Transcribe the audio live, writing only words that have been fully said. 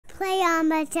play on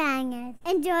my channel.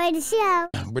 Enjoy the show.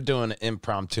 We're doing an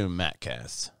impromptu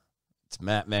Mattcast. It's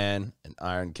Matt Man and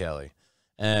Iron Kelly.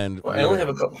 And I only have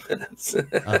a couple minutes. I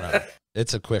don't know.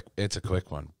 It's a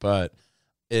quick one, but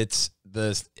it's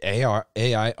this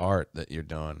AI art that you're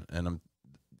doing. And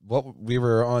we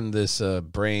were on this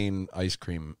brain ice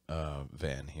cream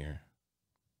van here.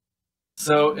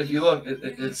 So if you look,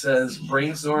 it says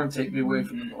brainstorm, take me away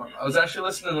from the norm. I was actually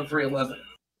listening to 311,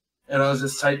 and I was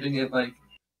just typing it like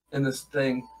in this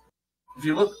thing. If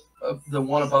you look, the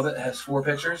one above it has 4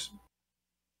 pictures.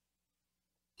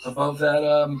 Above that,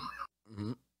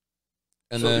 mm-hmm.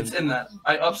 And so then it's in that.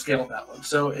 I upscaled that one.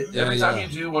 So every time you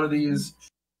do one of these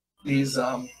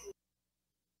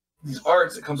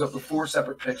arts, it comes up with 4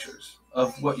 separate pictures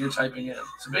of what you're typing in.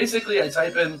 So basically, I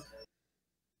type in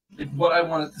what I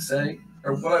want it to say,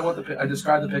 or what I want I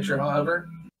describe the picture, however,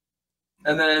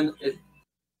 and then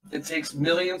it takes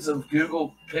millions of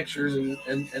Google pictures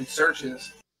and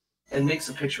searches and makes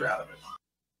a picture out of it.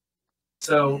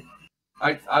 So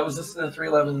I was listening to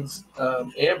 311's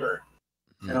Amber,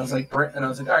 and I was like, all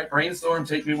right, brainstorm,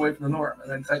 take me away from the norm,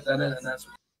 and I typed that in, and that's.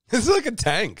 It's like a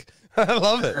tank. I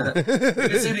love it. You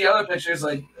can see the other pictures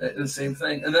like the same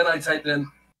thing, and then I typed in.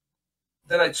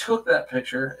 Then I took that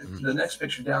picture. The next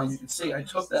picture down, you can see I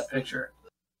took that picture.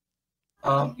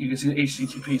 You can see the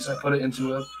HTTP, so I put it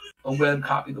into a web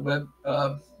copy, the web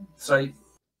site,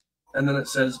 and then it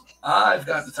says, "I've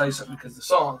got to tell you something," because the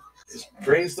song is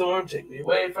 "Brainstorm, take me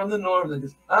away from the norm." Then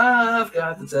goes, "I've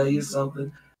got to tell you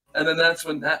something," and then that's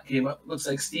when that came up. It looks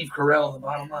like Steve Carell on the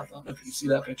bottom left. I don't know if you can see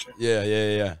that picture.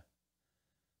 Yeah.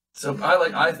 So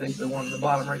I think the one on the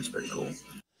bottom right is pretty cool.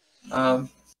 Oh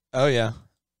yeah.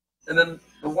 And then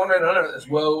the one right under this,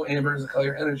 "Whoa, Amber is a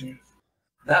color energy."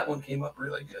 That one came up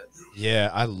really good.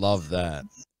 Yeah, I love that.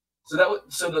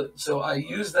 So I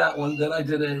used that one. Then I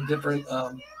did a different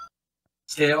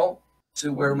scale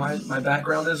to where my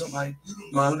background is on my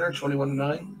monitor,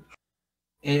 21:9,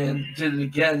 and did it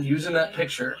again using that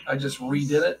picture. I just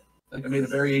redid it, like I made a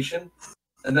variation,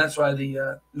 and that's why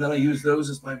then I used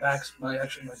those as my background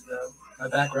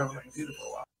on my computer for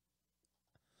a while.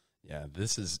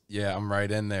 Yeah, I'm right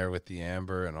in there with the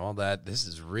amber and all that. This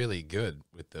is really good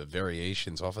with the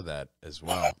variations off of that as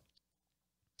well.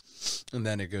 And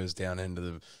then it goes down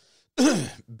into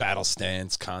the battle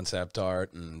stance, concept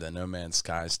art, and the No Man's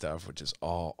Sky stuff, which is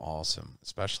all awesome,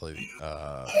 especially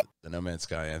the No Man's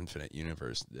Sky Infinite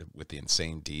Universe with the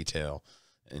insane detail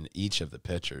in each of the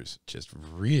pictures. Just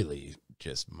really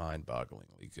just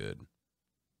mind-bogglingly good.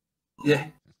 Yeah.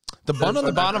 The one on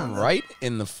the bottom right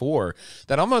in the 4,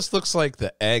 that almost looks like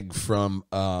the egg from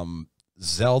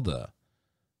Zelda.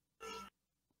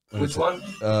 Which one?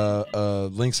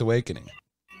 Link's Awakening.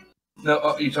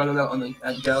 No, you're talking about on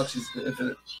at Galaxy's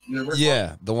Infinite Universe?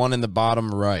 Yeah, the one in the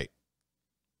bottom right.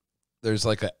 There's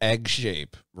like an egg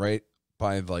shape right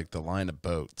by like the line of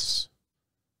boats.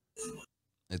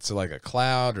 It's like a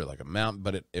cloud or like a mountain,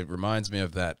 but it reminds me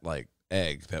of that like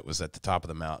egg that was at the top of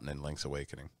the mountain in Link's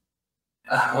Awakening.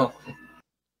 Oh.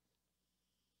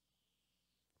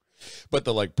 But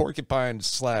the like porcupine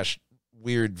 /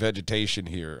 weird vegetation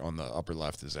here on the upper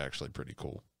left is actually pretty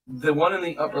cool. The one in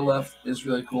the upper left is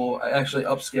really cool. I actually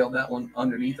upscaled that one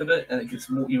underneath of it, and it gets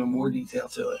even more detail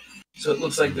to it. So it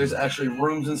looks like there's actually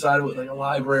rooms inside of it, like a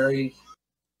library.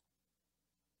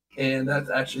 And that's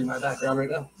actually my background right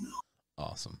now.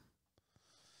 Awesome.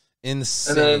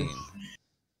 Insane.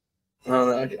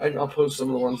 And then, I'll post some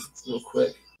of the ones real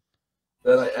quick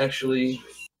that I actually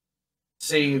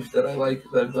saved that I like,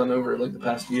 that I've done over like the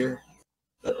past year,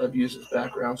 that I've used as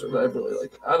backgrounds, or that I really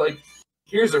like.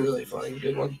 Here's a really funny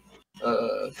good one.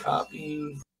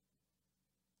 Copy.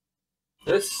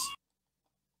 This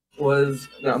was,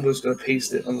 now I'm just going to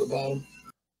paste it on the bottom.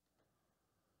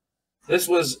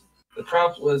 The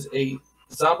prompt was a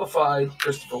zombified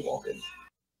Christopher Walken.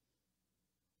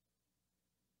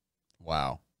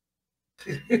 Wow.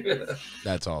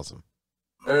 That's awesome.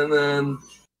 And then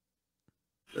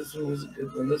this one was a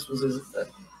good one. This was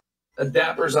a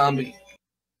dapper zombie.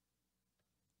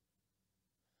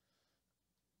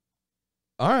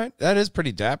 All right, that is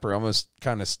pretty dapper, almost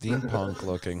kind of steampunk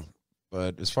looking.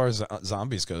 But as far as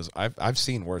zombies goes, I've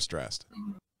seen worse dressed.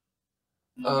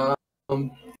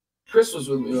 Chris was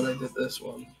with me when I did this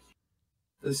one.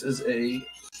 This is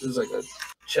like a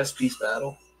chess piece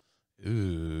battle.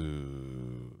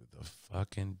 Ooh, the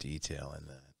fucking detail in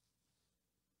that.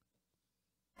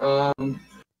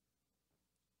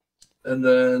 And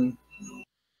then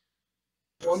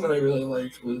one that I really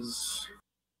liked was,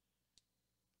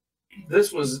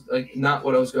 this was like not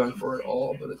what I was going for at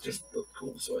all, but it just looked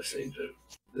cool, so I saved it.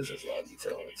 This has a lot of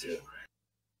detail in it too.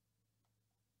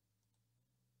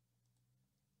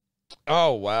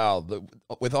 Oh wow,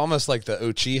 with almost like the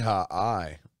Uchiha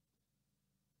eye.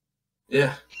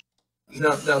 Yeah.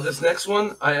 Now this next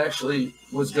one, I actually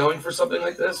was going for something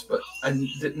like this, but I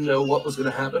didn't know what was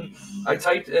going to happen. I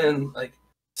typed in like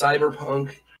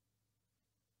cyberpunk,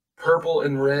 purple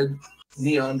and red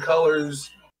neon colors,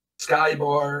 sky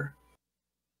bar,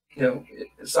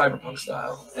 cyberpunk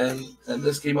style, and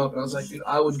this came up, and I was like, dude,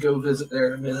 I would go visit there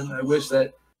in a minute. And I wish that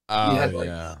you Oh had like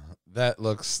yeah, that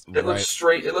looks it looks right.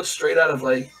 straight. It looks straight out of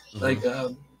like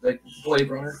Blade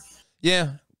Runner.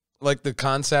 Yeah, like the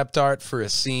concept art for a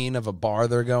scene of a bar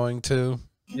they're going to.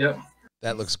 Yep.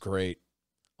 That looks great.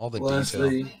 All the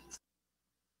Lastly, detail.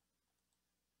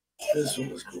 this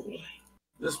one was cool.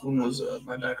 This one was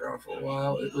my background for a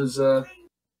while. It was I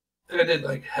think I did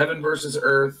like Heaven versus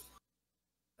Earth,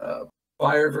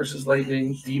 Fire versus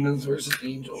Lightning, Demons versus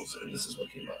Angels, and this is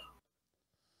what came up.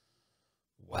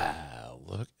 Wow,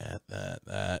 look at that.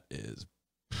 That is.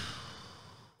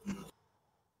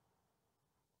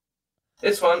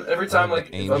 It's fun every time.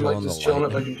 Like Like if I'm like just chilling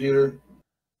at my computer,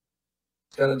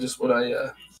 it's kind of just what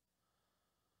I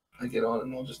get on,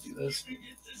 and I'll just do this.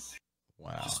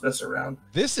 Wow. Just mess around.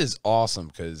 This is awesome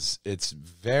because it's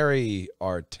very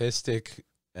artistic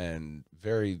and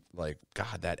very like,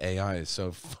 God, that AI is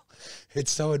so,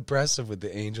 it's so impressive with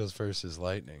the Angels versus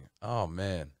Lightning. Oh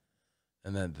man.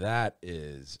 And then that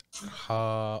is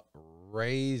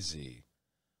crazy.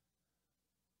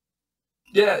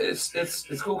 Yeah, it's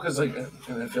cool because like,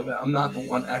 and I feel bad. I'm not the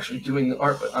one actually doing the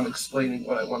art, but I'm explaining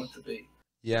what I want it to be.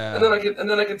 Yeah. And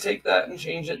then I can take that and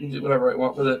change it and do whatever I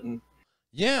want with it. And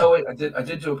yeah. Oh wait, I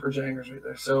did do a Perjangers right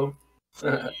there. So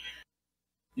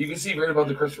you can see right above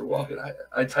the Christopher Walken.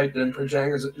 I typed in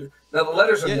Perjangers. Now the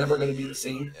letters are never going to be the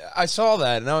same. I saw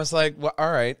that and I was like, well,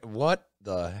 all right, what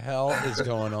the hell is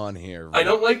going on here? I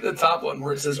don't like the top one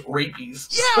where it says rapies.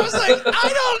 Yeah, I was like,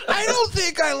 I don't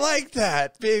think I like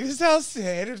that because I'll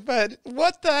say it, but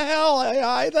what the hell,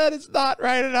 AI? That is not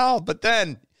right at all. But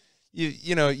then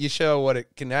you show what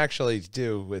it can actually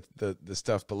do with the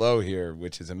stuff below here,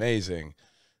 which is amazing,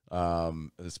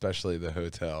 especially the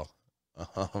hotel.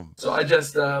 So I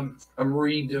just I'm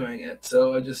redoing it.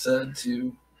 So I just said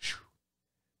to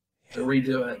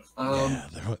redo it.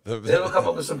 It'll come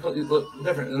up with something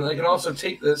different, and I can also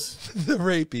take this. The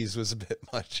rapies was a bit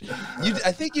much.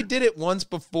 I think you did it once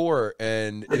before,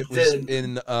 and it was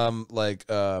in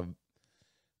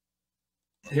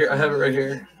Here, I have it right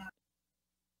here.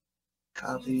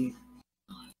 Copy.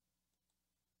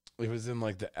 It was in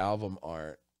like the album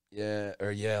art. Yeah,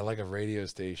 like a radio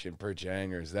station,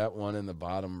 Perjangers. That one in the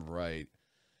bottom right.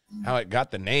 How it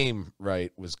got the name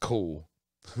right was cool.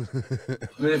 I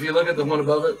mean, if you look at the one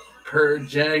above it,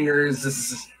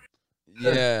 Perjangers.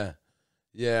 Yeah.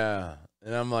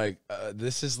 And I'm like,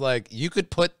 this is like, you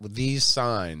could put these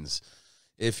signs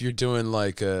if you're doing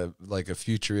like a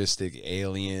futuristic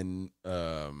alien,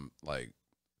 like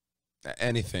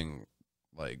anything.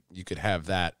 Like you could have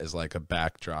that as like a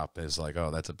backdrop, as like, oh,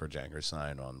 that's a Perjanger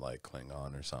sign on like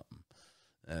Klingon or something,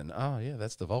 and oh yeah,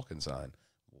 that's the Vulcan sign.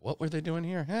 What were they doing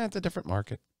here? It's a different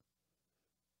market.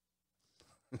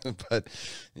 But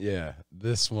yeah,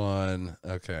 this one,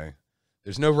 okay.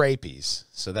 There's no rapies,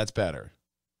 so that's better.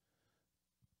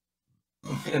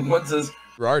 And what says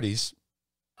Rarties?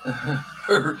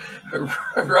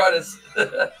 Rartis.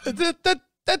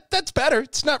 That's better.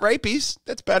 It's not rapies.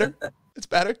 That's better. It's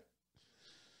better.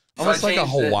 Almost like a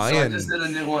Hawaiian. So I just did a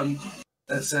new one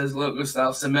that says logo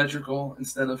style symmetrical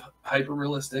instead of hyper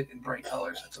realistic and bright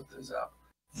colors. I took those out.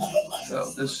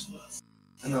 So this,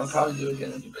 and I'll probably do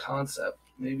again a new concept.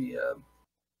 Maybe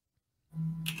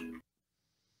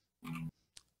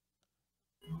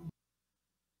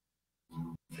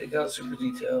take out super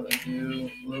detail and do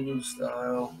logo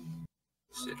style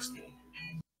 60.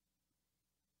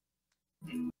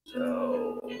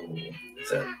 So what's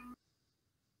that?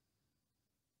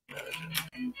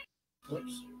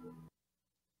 Whoops.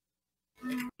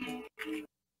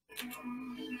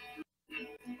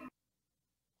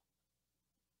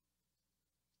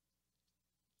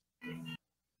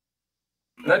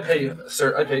 And I pay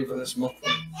for this monthly.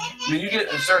 I mean, you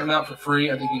get a certain amount for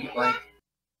free. I think you get like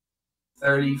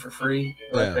 30 for free.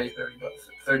 But I pay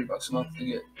 $30 a month to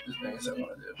get as many as I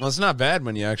want to do. Well, it's not bad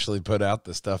when you actually put out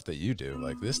the stuff that you do.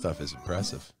 Like this stuff is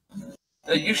impressive.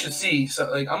 You should see. So,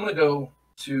 like, I'm gonna go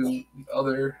to the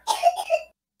other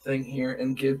thing here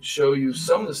and show you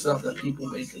some of the stuff that people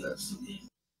make in this.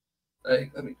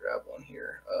 Like, let me grab one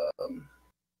here.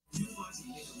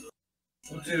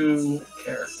 We'll do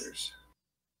characters.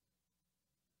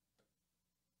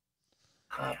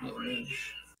 Copy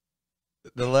image.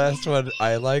 The last one,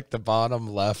 I like the bottom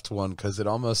left one because it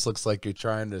almost looks like you're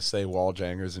trying to say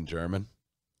Walljangers in German.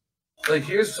 Like,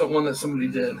 here's one that somebody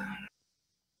did.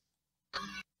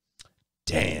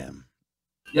 Damn.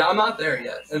 Yeah, I'm not there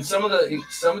yet. And some of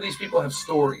these people have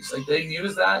stories. Like, they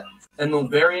use that and they'll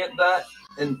variant that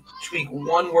and tweak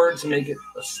one word to make it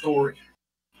a story.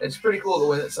 It's pretty cool the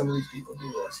way that some of these people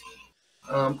do this.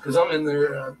 Because I'm in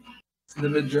their the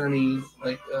Midjourney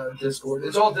Discord.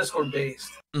 It's all Discord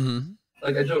based. Mm-hmm.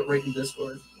 Like, I do it right in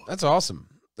Discord. That's awesome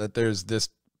that there's this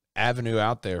avenue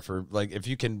out there for, like, if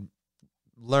you can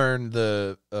learn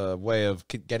the way of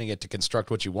getting it to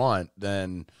construct what you want,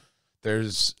 then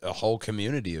there's a whole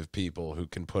community of people who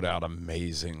can put out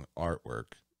amazing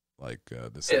artwork. Like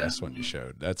this last one you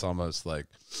showed. That's almost like,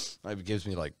 it gives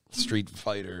me like Street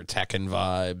Fighter, Tekken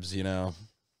vibes, you know?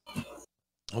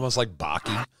 Almost like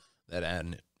Baki, that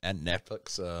at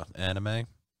Netflix anime.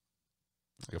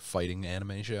 Like a fighting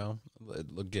anime show.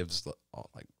 It gives,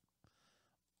 like,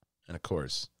 and of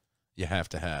course, you have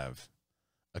to have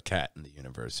a cat in the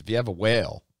universe. If you have a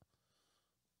whale,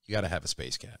 you got to have a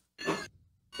space cat.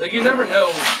 Like, you never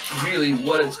know really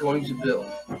what it's going to build.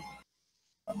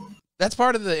 That's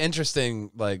part of the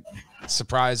interesting, like,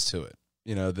 surprise to it.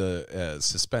 You know, the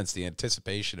suspense, the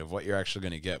anticipation of what you're actually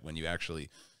going to get when you actually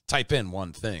type in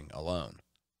one thing alone.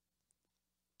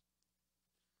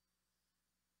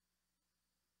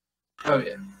 Oh,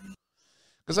 yeah.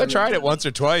 Because I tried it once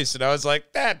or twice, and I was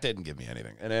like, that didn't give me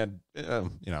anything. And then,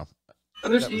 you know.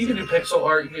 And you can do pixel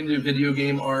art, you can do video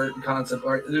game art, concept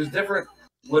art. There's different,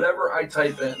 whatever I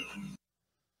type in.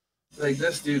 Like,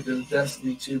 this dude, the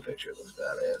Destiny 2 picture looks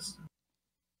badass.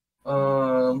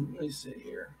 Let me see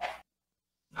here.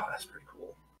 Oh, that's pretty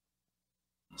cool.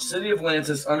 City of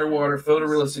Atlantis, underwater,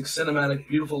 photorealistic, cinematic,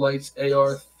 beautiful lights,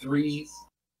 AR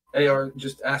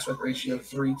just aspect ratio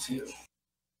 3:2.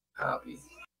 Copy.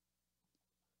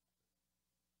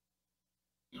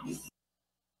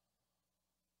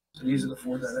 So these are the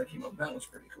four that I came up with. That was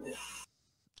pretty cool.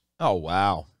 Oh,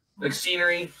 wow. Like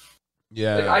scenery.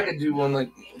 Yeah. Like, I could do one like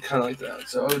kind of like that.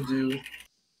 So I would do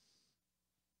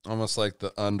almost like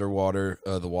the underwater,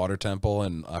 the water temple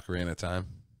in Ocarina of Time.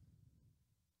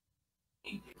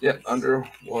 Yeah,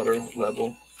 underwater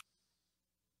level.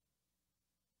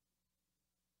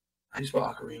 How do you spell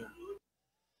Ocarina?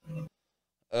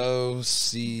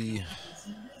 OCAR.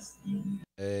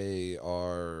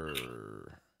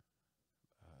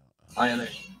 INA.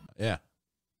 Yeah.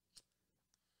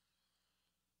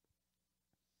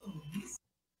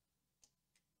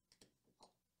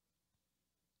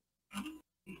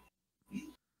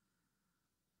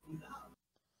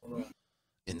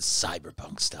 In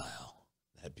cyberpunk style.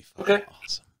 That'd be fucking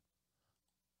awesome.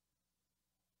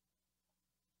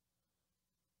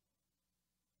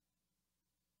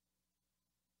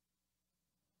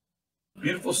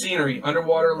 Beautiful scenery,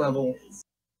 underwater level.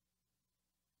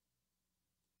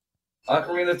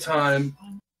 Ocarina of Time,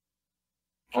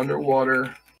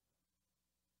 underwater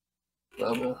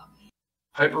level.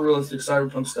 Hyper-realistic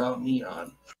cyberpunk style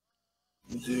neon.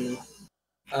 We do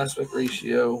aspect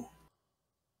ratio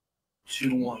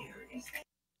 2:1.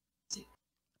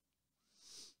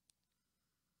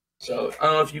 So I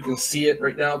don't know if you can see it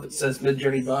right now, if it says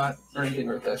Midjourney bot or anything,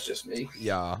 or if that's just me.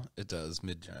 Yeah, it does.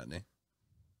 Midjourney.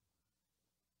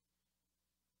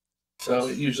 So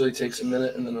it usually takes a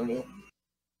minute, and then it'll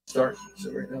start.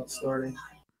 So right now it's starting.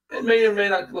 It may or may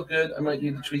not look good. I might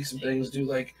need to tweak some things, do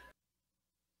like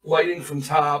lighting from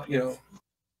top, you know.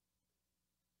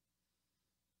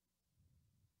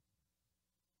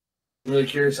 I'm really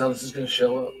curious how this is going to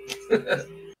show up.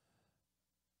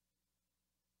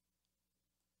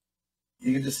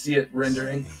 You can just see it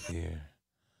rendering. Here.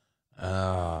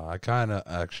 I kind of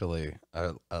actually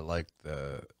I like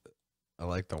the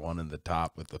one in the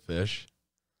top with the fish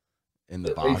in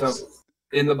the box.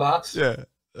 In the box? Yeah,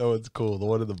 that one's cool. The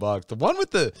one in the box. The one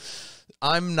with the,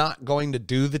 I'm not going to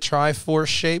do the Triforce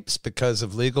shapes because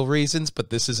of legal reasons, but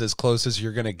this is as close as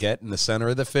you're going to get in the center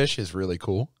of the fish is really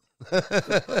cool.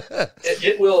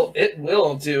 It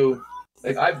will do.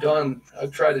 Like I've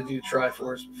tried to do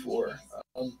Triforce before.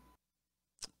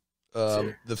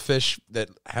 The fish that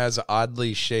has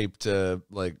oddly shaped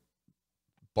like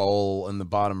bowl in the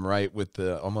bottom right with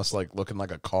the almost like looking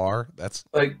like a car. That's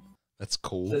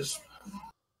cool.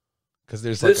 Because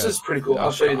there's this is pretty cool.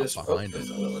 I'll show you this behind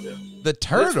it. The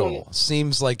turtle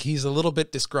seems like he's a little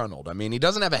bit disgruntled. I mean, he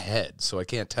doesn't have a head, so I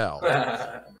can't tell.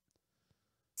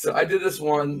 So I did this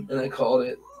one and I called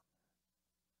it.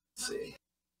 Let's see.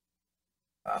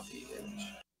 Copy image.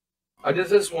 I did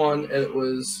this one and it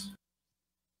was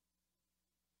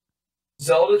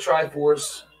Zelda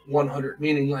Triforce 100,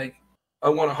 meaning like I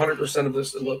want 100% of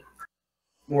this to look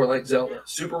more like Zelda.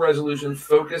 Super resolution,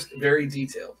 focused, very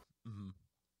detailed. Mm-hmm.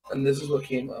 And this is what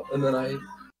came up. And then I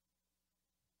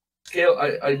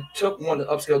took one to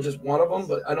upscale just one of them,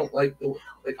 but I don't like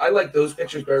I like those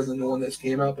pictures better than the one that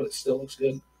came out, but it still looks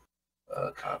good.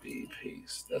 Copy,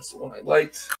 paste. That's the one I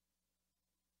liked.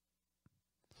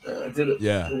 I did it.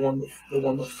 Yeah. The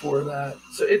one before that.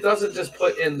 So it doesn't just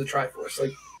put in the Triforce.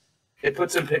 Like it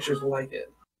puts in pictures like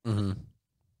it. Mm-hmm.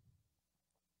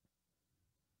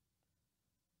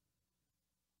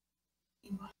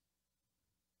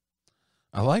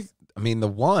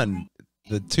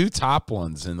 The two top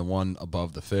ones and the one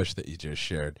above the fish that you just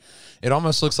shared. It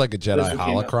almost looks like a Jedi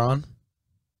holocron.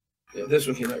 Yeah, this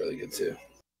one came out really good too.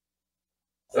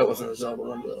 That wasn't a Zelda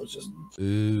one, but it was just.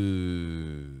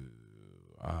 Ooh,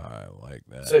 I like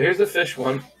that. So here's the fish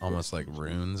one. Almost like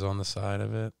runes on the side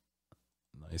of it.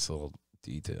 Nice little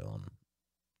detail.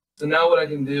 So now what I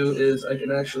can do is I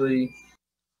can actually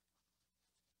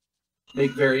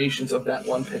make variations of that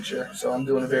one picture. So I'm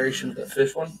doing a variation of the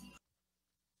fish one.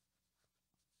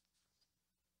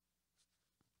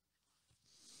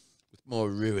 With more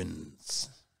ruins.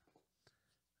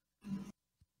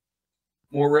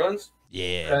 More ruins?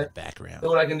 Yeah, okay. The background. So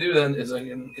what I can do then is I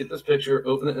can get this picture,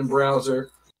 open it in browser,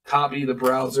 copy the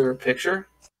browser picture,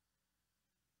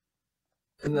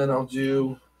 and then I'll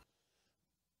do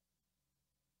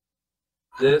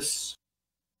this.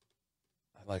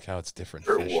 I like how it's different.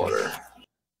 Water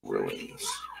ruins.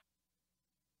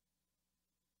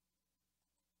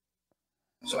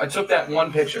 So I took that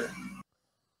one picture,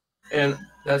 and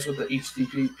that's what the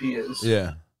HTTP is.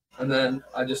 Yeah. And then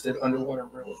I just did underwater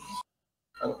ruins.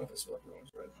 I don't know if I spelled ruins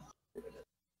right.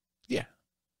 Yeah.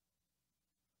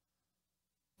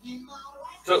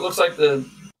 So it looks like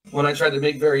when I tried to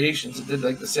make variations, it did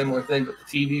like the similar thing, but the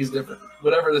TV is different.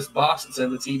 Whatever this box it's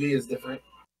in, the TV is different.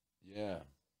 Yeah.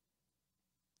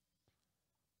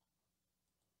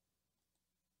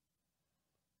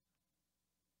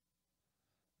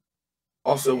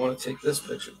 Also want to take this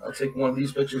picture. I'll take one of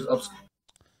these pictures upscale.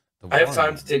 I have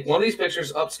time to take one of these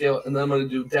pictures upscale, and then I'm going to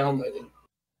do downlighting.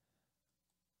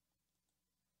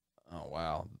 Oh,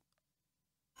 wow.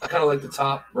 I kind of like the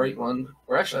top right one.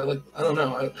 Or actually, I don't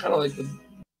know. I kind of like the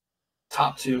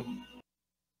top two.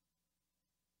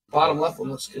 Bottom left one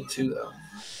looks good too, though.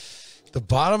 The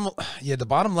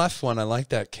bottom left one, I like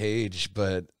that cage,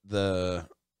 but the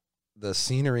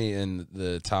scenery in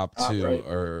the top two right.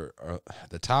 are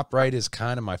the top right is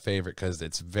kind of my favorite because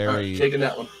it's very taking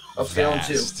that one upscaling vast.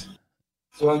 two.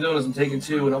 So what I'm doing is I'm taking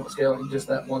two and upscaling just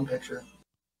that one picture.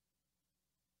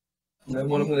 And then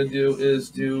what I'm going to do is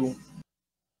do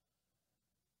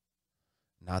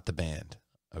not the band.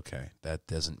 Okay, that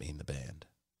doesn't mean the band.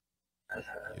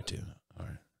 You too. All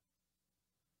right.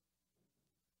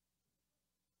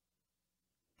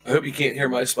 I hope you can't hear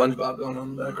my SpongeBob going on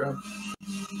in the background.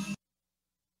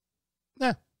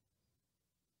 Yeah.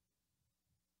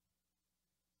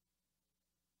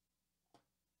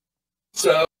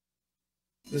 So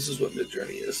this is what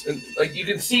Midjourney is, and like you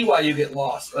can see why you get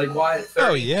lost. Like why?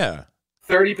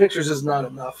 30 pictures is not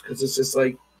enough because it's just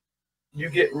like you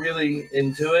get really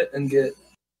into it and get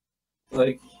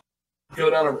like go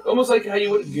down almost like how you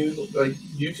would Google like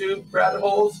YouTube rabbit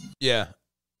holes. Yeah.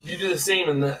 You do the same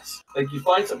in this. Like you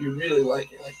find something you really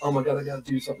like, you're like, oh my god, I gotta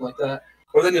do something like that.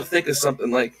 Or then you'll think of something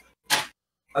like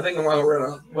I think when I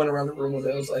went around the room one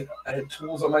day, I was like, I had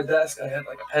tools on my desk, I had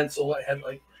like a pencil, I had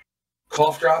like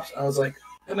cough drops. I was like,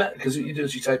 because what you do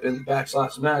is you type in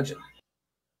 /imagine.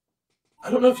 I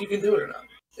don't know if you can do it or not.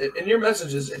 In your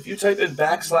messages, if you type in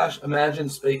 /imagine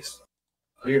space,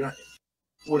 you're not.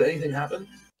 Would anything happen?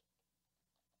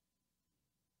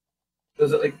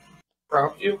 Does it like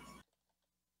prompt you?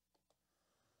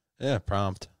 Yeah,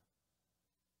 prompt.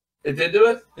 It did do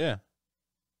it? Yeah.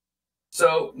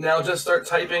 So now just start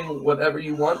typing whatever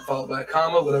you want, followed by a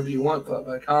comma, whatever you want, followed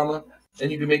by a comma,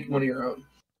 and you can make one of your own,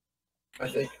 I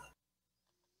think.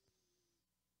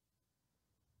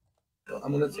 So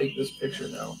I'm going to take this picture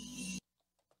now,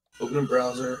 open a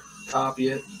browser, copy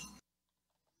it,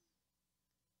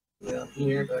 down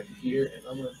here, back to here, and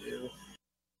I'm going to do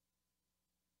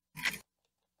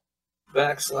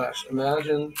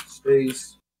 /imagine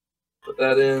space, put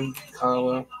that in,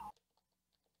 comma,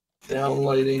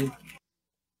 downlighting,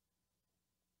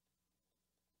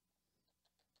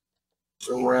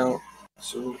 surrounded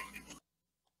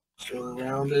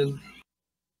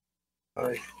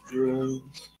by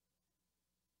ruins.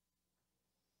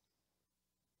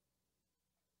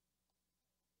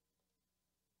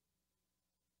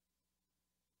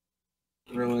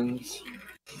 Ruins.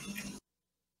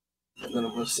 And then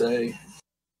I'm going to say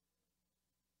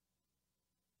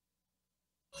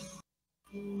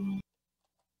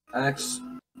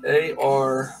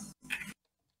AR.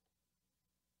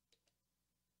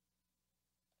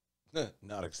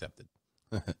 Not accepted.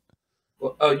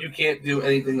 Well, oh, you can't do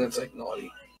anything that's like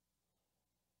naughty.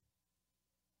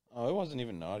 Oh, it wasn't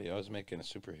even naughty. I was making a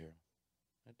superhero.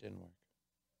 That didn't work.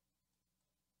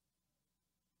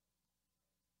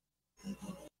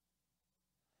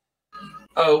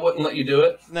 Oh, it wouldn't let you do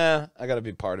it? Nah, I got to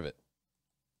be part of it.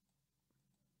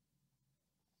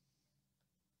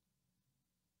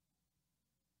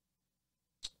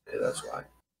 Okay, that's why.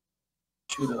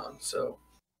 2-1, so.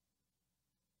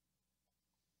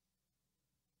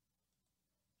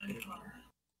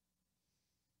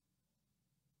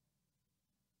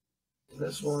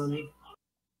 This one.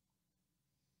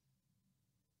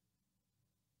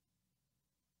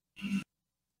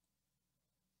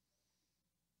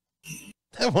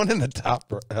 That one in the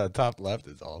top left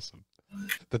is awesome.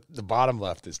 The bottom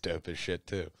left is dope as shit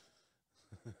too.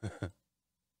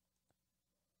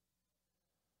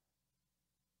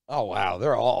 Oh wow,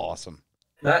 they're all awesome.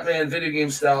 Batman video game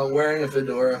style, wearing a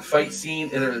fedora, fight scene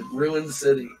in a ruined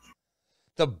city.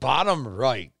 The bottom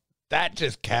right, that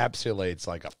just encapsulates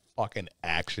like a fucking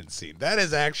action scene. That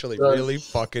is actually really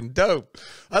fucking dope.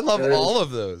 I love all of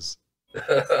those.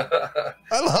 I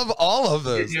love all of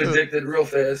those. Get you addicted real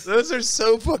fast. Those are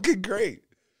so fucking great.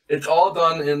 It's all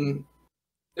done in.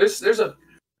 This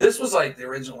was like the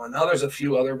original one. Now there's a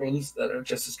few other ones that are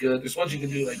just as good. There's ones you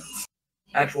can do like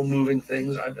actual moving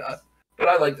things. But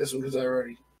I like this one because I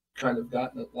already kind of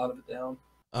gotten a lot of it down.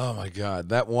 Oh my god,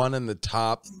 that one in the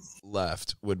top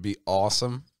left would be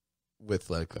awesome with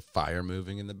like the fire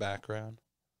moving in the background.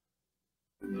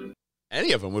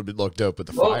 Any of them would look dope with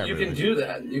the fire. Well, you can do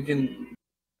that. You can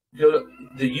go to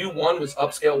the U1 was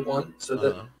upscale 1, so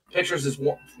the pictures is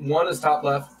 1 is top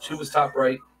left, 2 is top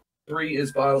right, 3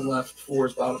 is bottom left, 4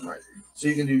 is bottom right. So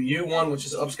you can do U1, which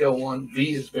is upscale 1,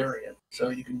 V is variant. So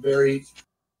you can vary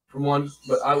from 1,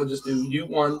 but I would just do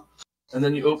U1, and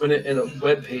then you open it in a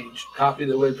web page, copy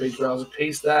the web page browser,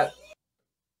 paste that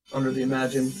under the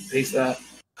Imagine, paste that,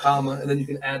 comma, and then you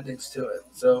can add things to it.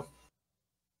 So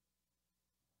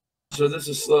this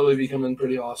is slowly becoming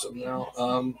pretty awesome now.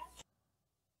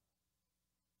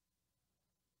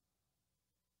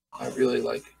 I really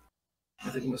like. I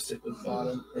think I'm gonna stick with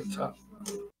bottom or top. I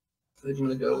think I'm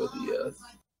gonna go with the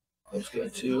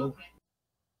upscale 2.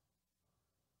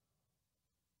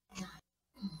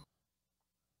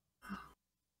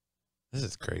 This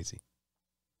is crazy.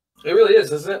 It really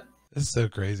is, isn't it? This is so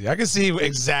crazy. I can see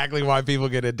exactly why people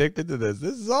get addicted to this.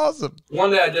 This is awesome.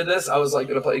 One day I did this. I was like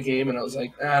gonna play a game, and I was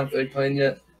like, I don't feel like playing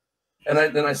yet. And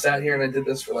then I sat here and I did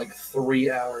this for like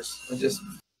 3 hours, and just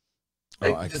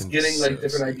getting like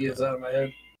different ideas out of my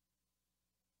head.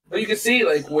 But you can see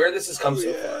like where this has come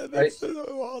so far, right? So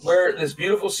awesome. Where this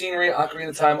beautiful scenery, Ocarina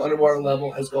of Time underwater level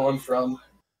has gone from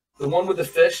the one with the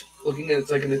fish looking at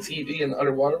it's like in the TV and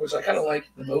underwater, which I kind of like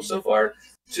the most so far,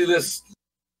 to this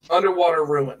underwater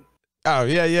ruin. Oh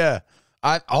yeah.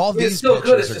 All these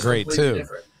pictures are great too.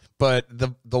 Different. But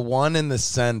the one in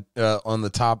the on the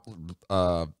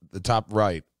top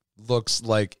right looks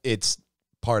like it's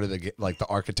part of the like the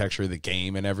architecture of the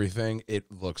game and everything.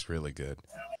 It looks really good.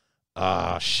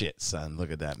 Ah, shit, son.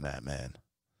 Look at that man.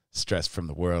 Stressed from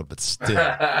the world, but still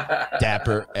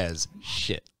dapper as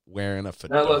shit. Wearing a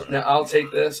fedora. Now look, I'll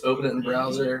take this, open it in the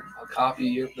browser. I'll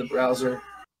copy the browser,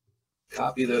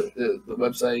 copy the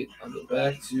website. I'll go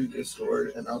back to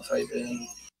Discord and I'll type in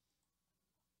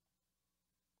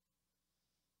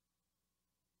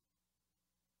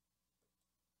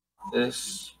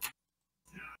this.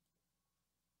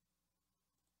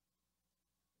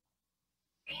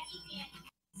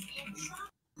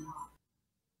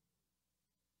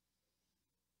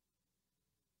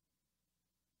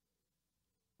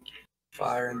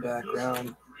 Fire in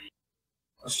background.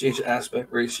 Let's change the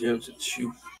aspect ratio to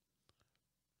 2.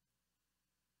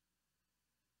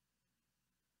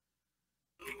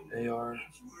 AR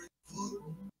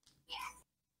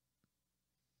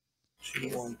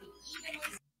 2:1.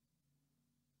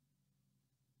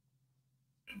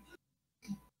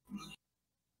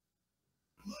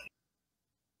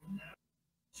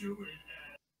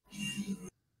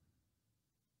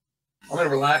 I'm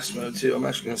in relax mode too. I'm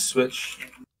actually going to switch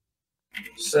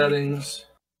settings,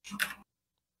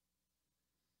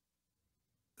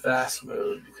 fast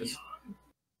mode, because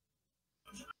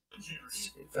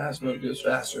fast mode goes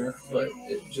faster, but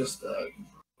it just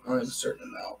only have a certain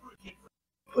amount.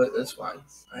 But that's fine.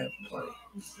 I have plenty.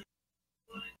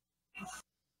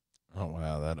 Oh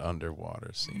wow, that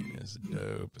underwater scene is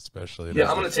dope, especially. Yeah,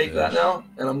 I'm gonna take that now,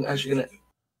 and I'm actually gonna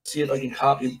see if I can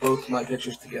copy both my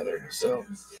pictures together. So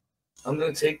I'm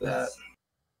gonna take that.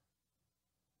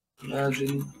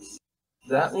 Imagine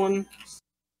that one.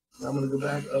 Now I'm going to go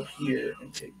back up here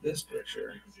and take this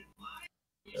picture.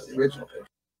 The original picture.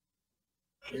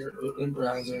 Here, open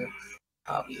browser.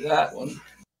 Copy that one.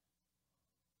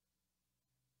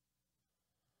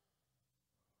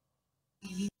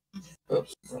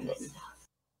 Oops, wrong button.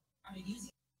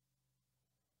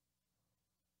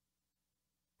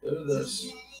 Go to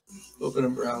this. Open a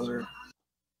browser.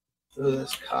 Go to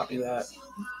this. Copy that.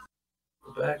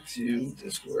 Go back to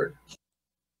Discord.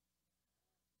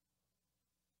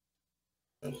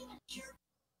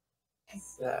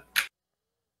 That.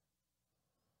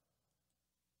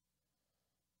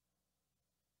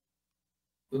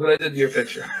 Look what I did to your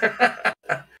picture.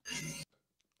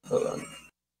 Hold on.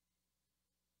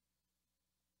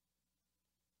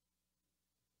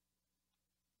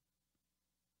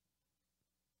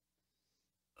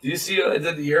 Do you see what I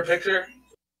did to your picture?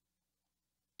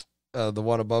 The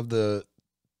one above the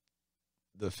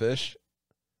fish.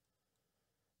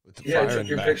 With the Yeah, I fire took in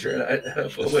your back- picture.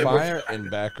 The fire in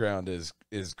background is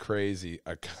crazy.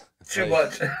 Too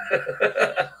much.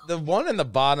 The one in the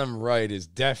bottom right is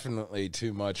definitely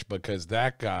too much because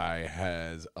that guy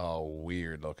has a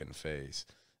weird looking face.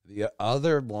 The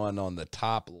other one on the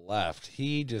top left,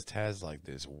 he just has like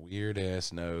this weird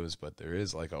ass nose, but there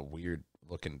is like a weird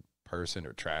looking person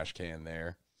or trash can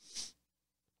there.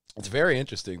 It's very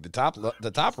interesting. The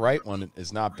top right one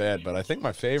is not bad, but I think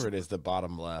my favorite is the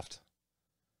bottom left.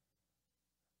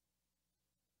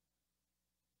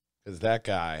 Because that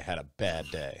guy had a bad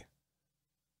day.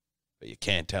 But you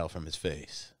can't tell from his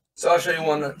face. So I'll show you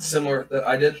one that's similar that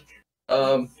I did.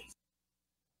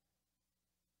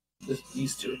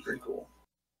 These two are pretty cool.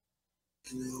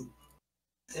 These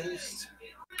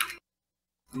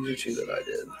are two that I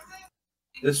did.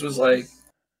 This was like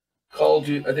Call of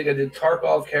Duty. I think I did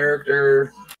Tarkov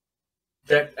character,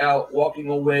 decked out, walking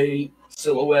away,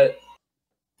 silhouette,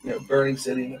 burning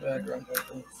city in the background.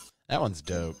 That one's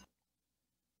dope.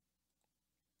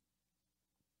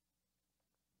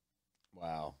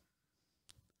 Wow.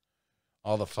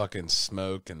 All the fucking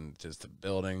smoke and just the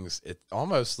buildings. It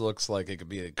almost looks like it could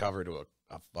be a cover to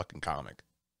a fucking comic.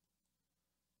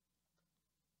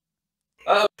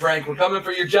 Oh, Frank, we're coming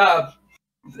for your job.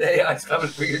 The AI's coming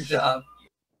for your job.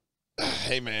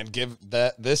 Hey, man, give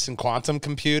this in quantum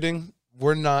computing,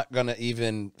 we're not going to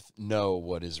even know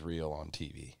what is real on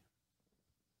TV.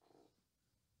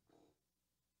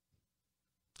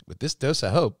 With this dose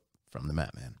of hope from the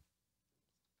Mattman.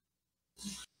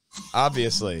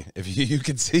 Obviously, if you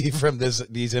can see from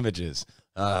these images,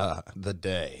 the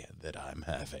day that I'm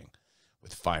having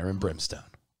with fire and brimstone.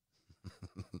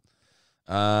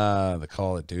 The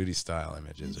Call of Duty style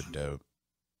images are dope.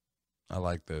 I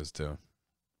like those too.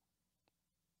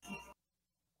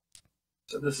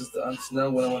 So this is done. So now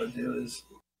what I want to do is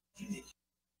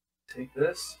take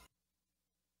this.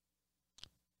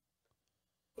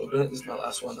 Open it. This is my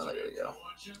last one. Then I gotta go.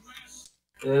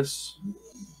 This.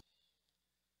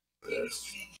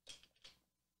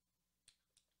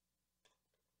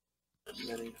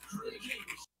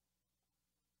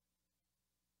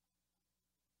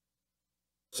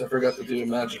 So I forgot to do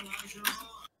magic.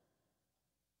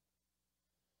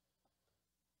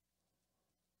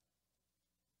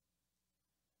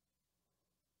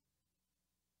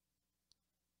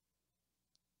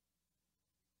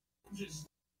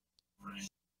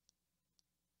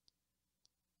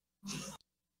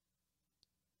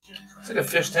 It's like a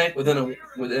fish tank within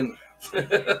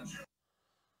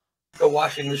a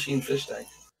washing machine fish tank.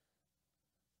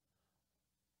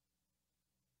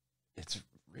 It's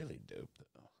really dope,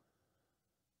 though.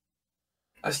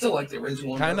 I still like the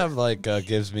original one. Kind of like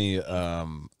gives me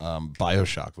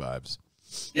BioShock vibes.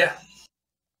 Yeah.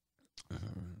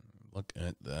 Look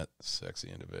at that sexy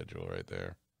individual right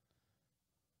there.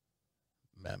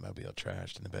 Mattmobile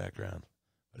trashed in the background.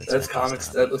 But That's comics.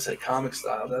 That looks like comic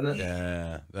style, doesn't it?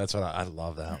 Yeah, that's what I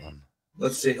love that one.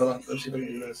 Let's see. Hold on. Let's see if I can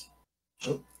do this.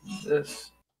 Oh,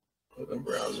 this. Open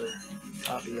browser.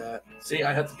 Copy that. See,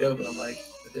 I have to go, but I'm like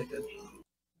addicted.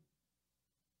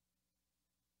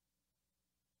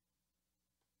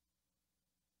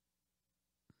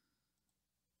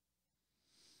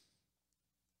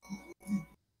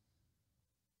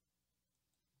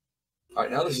 All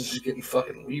right, now this is just getting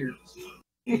fucking weird.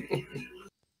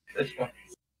 That's fine.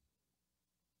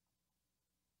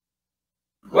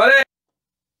 What?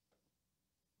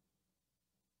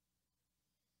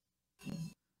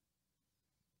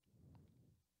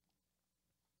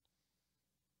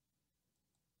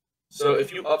 So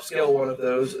if you upscale one of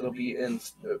those, it'll be in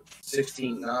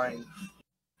 16:9.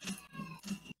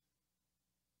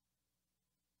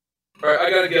 All right, I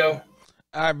gotta go.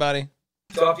 All right, buddy.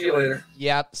 Talk to you later.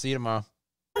 Yep. See you tomorrow.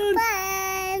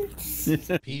 Bye.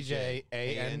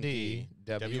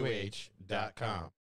 PJANDWH.com.